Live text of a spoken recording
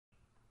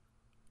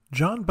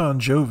Jon Bon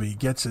Jovi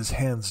gets his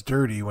hands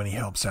dirty when he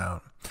helps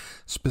out,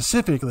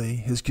 specifically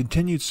his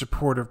continued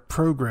support of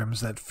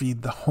programs that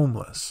feed the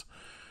homeless.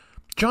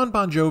 Jon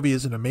Bon Jovi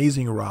is an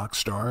amazing rock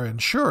star,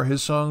 and sure,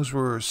 his songs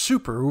were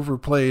super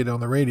overplayed on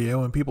the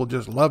radio and people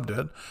just loved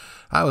it.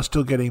 I was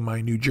still getting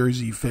my New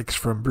Jersey fix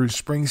from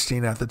Bruce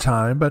Springsteen at the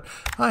time, but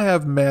I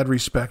have mad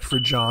respect for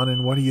Jon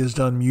and what he has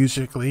done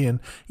musically,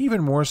 and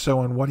even more so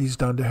on what he's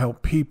done to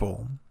help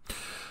people.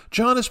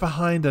 Jon is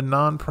behind a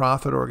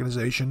non-profit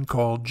organization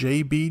called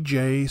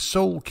JBJ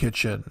Soul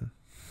Kitchen.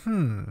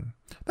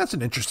 That's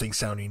an interesting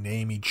sounding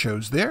name he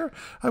chose there.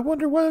 I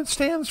wonder what it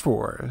stands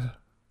for.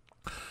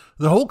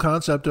 The whole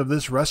concept of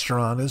this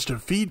restaurant is to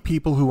feed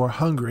people who are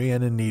hungry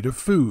and in need of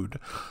food.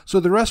 So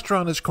the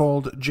restaurant is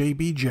called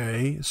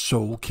JBJ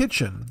Soul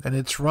Kitchen, and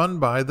it's run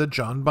by the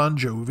Jon Bon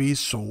Jovi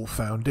Soul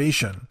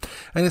Foundation.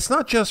 And it's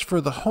not just for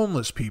the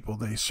homeless people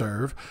they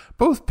serve.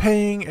 Both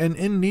paying and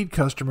in-need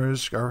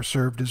customers are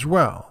served as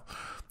well.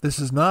 This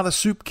is not a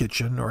soup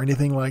kitchen or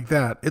anything like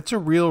that. It's a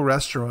real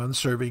restaurant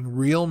serving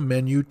real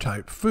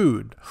menu-type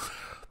food.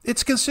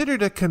 It's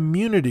considered a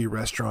community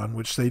restaurant,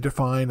 which they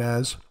define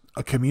as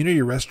a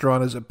community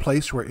restaurant is a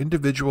place where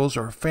individuals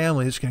or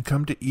families can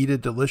come to eat a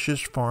delicious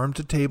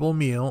farm-to-table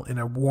meal in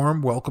a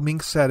warm,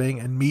 welcoming setting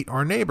and meet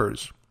our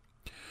neighbors.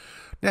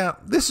 Now,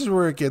 this is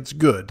where it gets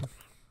good.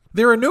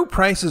 There are no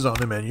prices on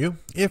the menu.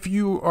 If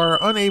you are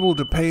unable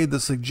to pay the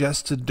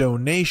suggested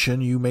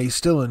donation, you may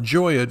still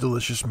enjoy a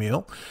delicious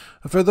meal.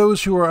 For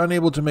those who are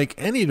unable to make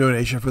any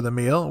donation for the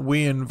meal,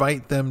 we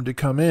invite them to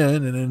come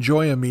in and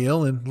enjoy a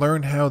meal and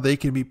learn how they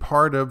can be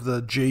part of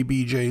the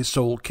JBJ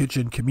Soul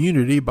Kitchen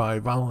community by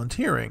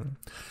volunteering.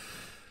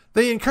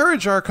 They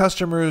encourage our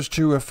customers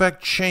to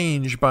effect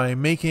change by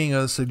making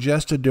a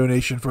suggested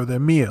donation for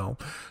their meal.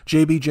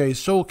 JBJ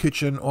Soul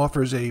Kitchen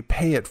offers a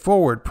Pay It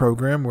Forward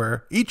program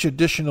where each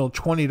additional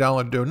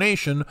 $20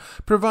 donation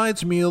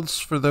provides meals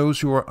for those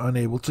who are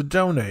unable to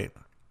donate.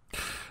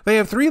 They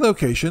have 3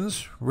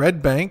 locations: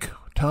 Red Bank,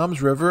 Toms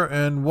River,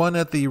 and one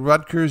at the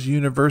Rutgers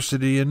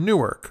University in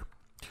Newark.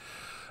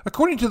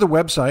 According to the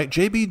website,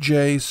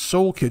 JBJ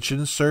Soul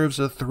Kitchen serves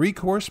a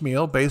 3-course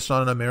meal based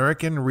on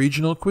American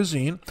regional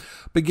cuisine,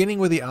 beginning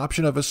with the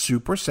option of a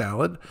soup or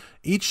salad.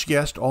 Each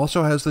guest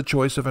also has the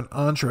choice of an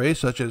entree,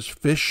 such as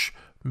fish,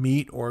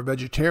 meat, or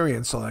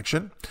vegetarian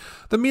selection.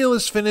 The meal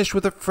is finished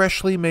with a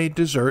freshly made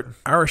dessert.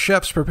 Our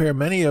chefs prepare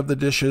many of the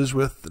dishes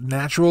with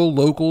natural,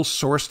 local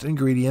sourced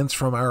ingredients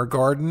from our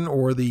garden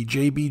or the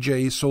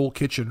JBJ Soul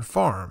Kitchen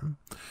farm.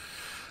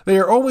 They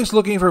are always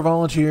looking for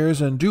volunteers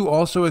and do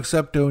also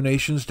accept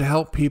donations to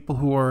help people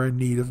who are in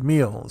need of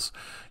meals.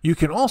 You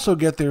can also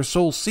get their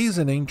soul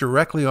seasoning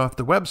directly off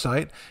the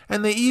website,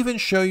 and they even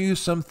show you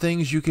some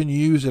things you can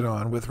use it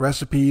on, with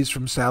recipes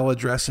from salad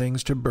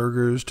dressings to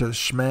burgers to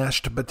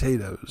smashed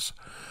potatoes.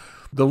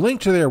 The link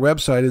to their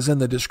website is in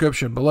the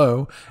description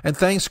below, and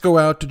thanks go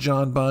out to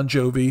Jon Bon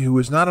Jovi, who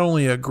is not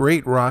only a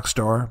great rock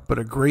star, but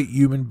a great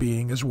human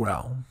being as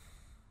well.